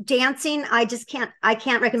 dancing, I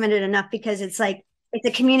can't recommend it enough, because it's like it's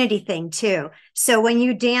a community thing too. So when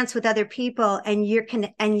you dance with other people and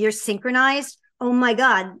you're synchronized, oh my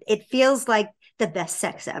God, it feels like the best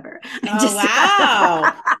sex ever. Oh,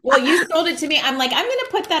 wow. Well, you sold it to me. I'm like, I'm going to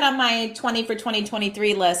put that on my 20 for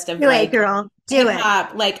 2023 list of do like it, girl. Do hip it.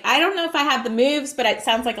 hop. Like, I don't know if I have the moves, but it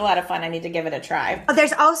sounds like a lot of fun. I need to give it a try. Oh,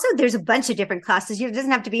 there's a bunch of different classes. It doesn't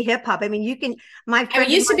have to be hip hop. I mean, you can. My I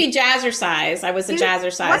friend used to be jazzercise. I was a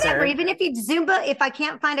jazzerciser. Whatever. Even if you Zumba, if I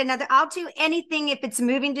can't find another, I'll do anything. If it's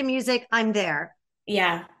moving to music, I'm there.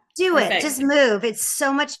 Yeah. Do Perfect. it. Just move. It's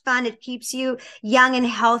so much fun. It keeps you young and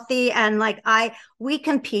healthy. And like we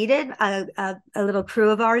competed, a little crew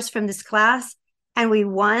of ours from this class, and we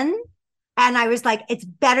won. And I was like, it's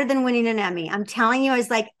better than winning an Emmy. I'm telling you, I was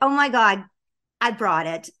like, oh my God, I brought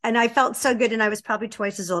it. And I felt so good. And I was probably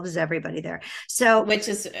twice as old as everybody there. So, which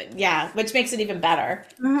makes it even better.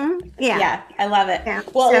 Yeah. I love it. Yeah.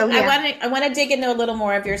 Well, So, yeah. I want to dig into a little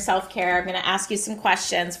more of your self-care. I'm going to ask you some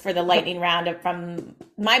questions for the lightning round from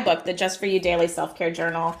my book, the Just For You Daily Self-Care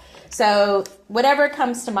Journal. So whatever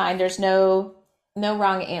comes to mind, there's no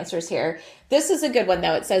wrong answers here. This is a good one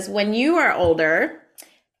though. It says, when you are older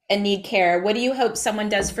and need care, what do you hope someone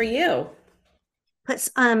does for you? Put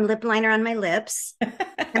lip liner on my lips.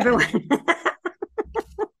 Number one.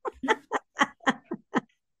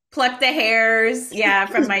 Pluck the hairs,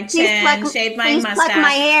 from my chin, shave my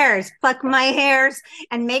mustache. Pluck my hairs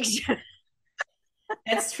and make sure.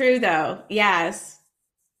 That's true though. Yes.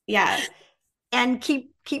 Yeah. And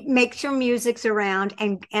make sure music's around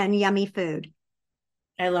and yummy food.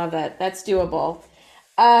 I love it. That's doable.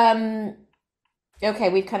 Okay,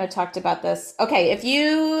 we've kind of talked about this. Okay, if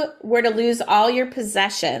you were to lose all your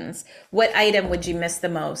possessions, what item would you miss the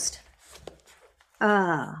most?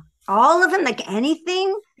 All of them, like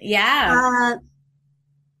anything? Yeah.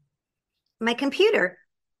 My computer.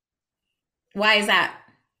 Why is that?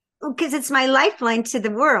 Because it's my lifeline to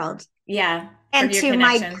the world. Yeah. And to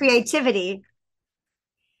my creativity.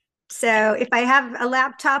 So if I have a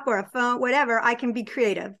laptop or a phone, whatever, I can be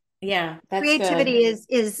creative. Yeah, that's creativity good.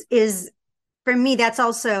 is for me, that's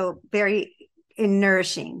also very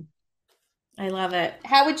nourishing. I love it.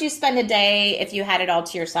 How would you spend a day if you had it all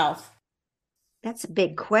to yourself? That's a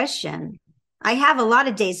big question. I have a lot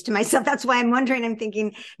of days to myself. That's why I'm wondering, I'm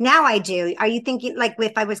thinking, now I do. Are you thinking like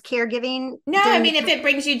if I was caregiving? No, I mean, if it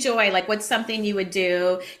brings you joy, like what's something you would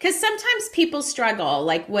do? Because sometimes people struggle,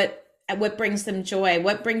 like what brings them joy?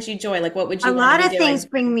 What brings you joy? Like what would you want to be doing? A lot of things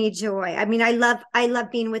bring me joy. I mean, I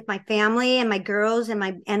love being with my family and my girls and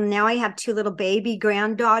now I have 2 little baby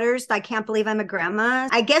granddaughters. I can't believe I'm a grandma.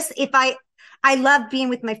 I guess I love being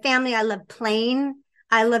with my family. I love playing.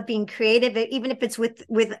 I love being creative, even if it's with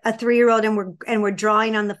a 3-year-old and we're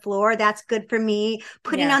drawing on the floor. That's good for me.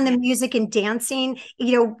 Putting on the music and dancing,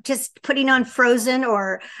 just putting on Frozen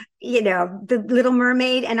or, The Little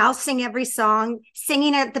Mermaid, and I'll sing every song.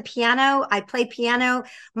 Singing at the piano. I play piano.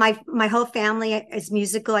 My whole family is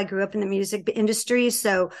musical. I grew up in the music industry,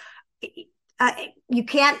 so I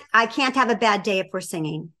can't have a bad day if we're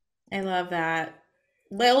singing. I love that.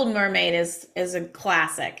 Little Mermaid is a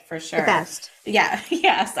classic for sure. The best. Yeah.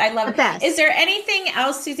 Yes. I love it. Best. Is there anything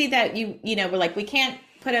else, Susie, that we're like, we can't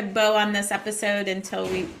put a bow on this episode until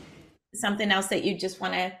something else that you just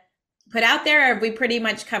want to put out there? Or have we pretty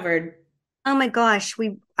much covered? Oh my gosh.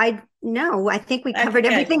 I think we covered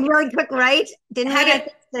everything really quick, right? Didn't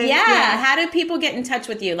we? How do people get in touch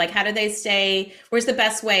with you? Like, how do they where's the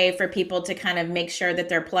best way for people to kind of make sure that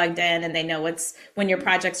they're plugged in and they know when your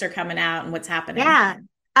projects are coming out and what's happening? Yeah.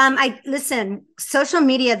 Social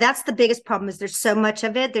media, that's the biggest problem is there's so much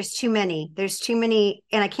of it. There's too many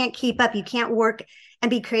and I can't keep up. You can't work and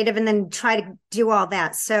be creative and then try to do all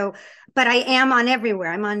that. So, but I am on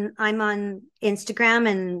everywhere. I'm on Instagram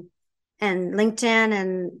and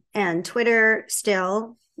LinkedIn and Twitter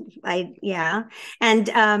still. And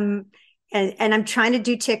I'm trying to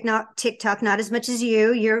do TikTok, not as much as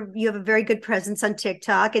you. You have a very good presence on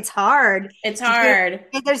TikTok. It's hard.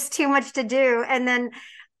 There's too much to do.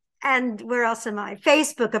 And where else am I?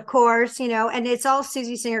 Facebook, of course, and it's all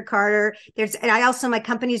Susie Singer Carter. My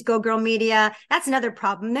company's Go Girl Media. That's another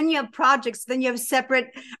problem. Then you have projects, then you have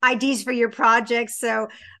separate IDs for your projects. So,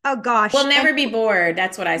 oh gosh. We'll never be bored.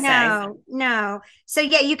 That's what I say. No. So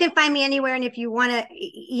you can find me anywhere. And if you want to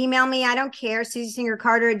email me, I don't care.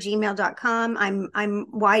 SusieSingerCarter@gmail.com. I'm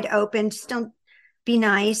wide open. Just don't be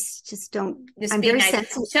nice. I'm very nice.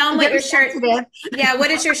 sensitive. Tell them what your shirt. Yeah. What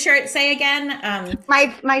does your shirt say again?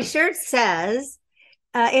 My shirt says,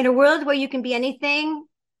 in a world where you can be anything,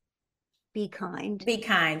 be kind. Be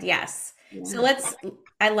kind. Yes. Yeah. So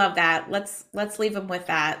I love that. Let's leave them with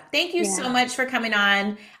that. Thank you so much for coming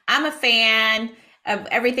on. I'm a fan. of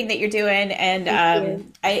everything that you're doing. And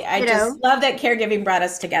I Ditto. just love that caregiving brought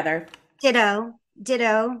us together. Ditto. Do you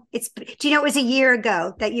know, it was a year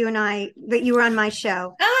ago that you were on my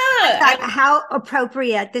show. Ah, How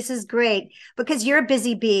appropriate. This is great because you're a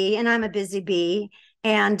busy bee and I'm a busy bee.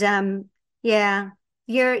 And yeah,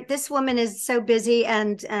 this woman is so busy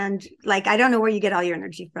and like, I don't know where you get all your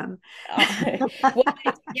energy from. well,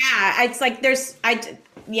 yeah, it's like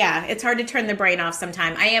it's hard to turn the brain off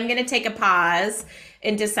sometime. I am going to take a pause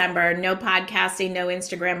in December, no podcasting, no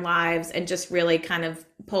Instagram lives, and just really kind of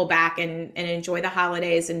pull back and enjoy the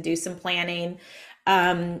holidays and do some planning,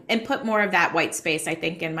 and put more of that white space, I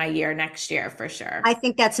think, in my year next year for sure. I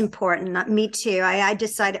think that's important. Me too. I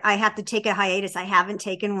decided I have to take a hiatus. I haven't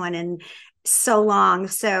taken one in so long.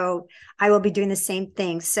 So I will be doing the same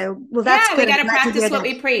thing. So, well, that's good. We got to practice what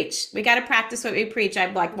we preach. We got to practice what we preach.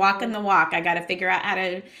 I'm like walking the walk. I got to figure out how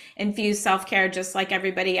to infuse self-care just like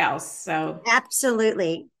everybody else. So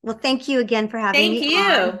absolutely. Well, thank you again for having me. Thank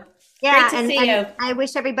you. Yeah. Great to see you. I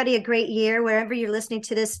wish everybody a great year wherever you're listening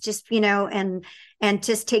to this, just, and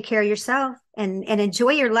just take care of yourself and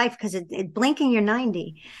enjoy your life because blinking you're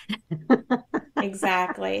 90.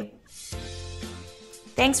 Exactly.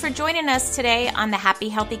 Thanks for joining us today on the Happy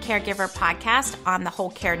Healthy Caregiver podcast on the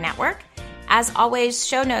Whole Care Network. As always,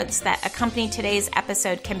 show notes that accompany today's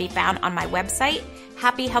episode can be found on my website,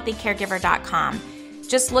 happyhealthycaregiver.com.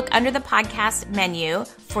 Just look under the podcast menu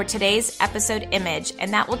for today's episode image,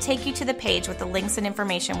 and that will take you to the page with the links and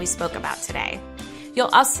information we spoke about today. You'll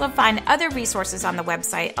also find other resources on the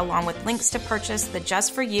website, along with links to purchase the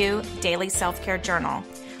Just For You Daily Self-Care Journal.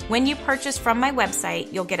 When you purchase from my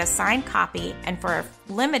website, you'll get a signed copy and for a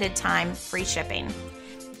limited time, free shipping.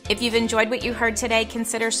 If you've enjoyed what you heard today,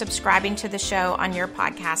 consider subscribing to the show on your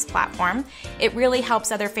podcast platform. It really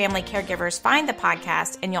helps other family caregivers find the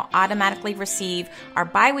podcast, and you'll automatically receive our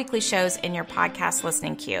bi-weekly shows in your podcast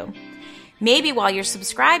listening queue. Maybe while you're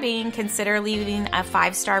subscribing, consider leaving a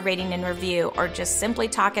 5-star rating and review, or just simply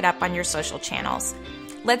talk it up on your social channels.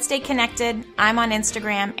 Let's stay connected. I'm on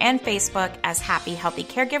Instagram and Facebook as Happy Healthy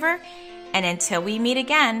Caregiver. And until we meet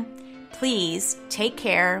again, please take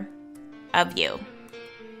care of you.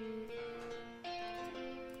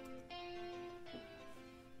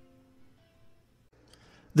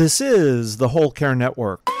 This is the Whole Care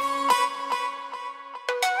Network.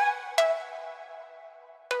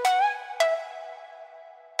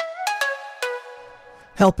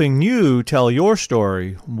 Helping you tell your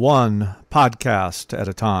story one podcast at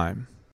a time.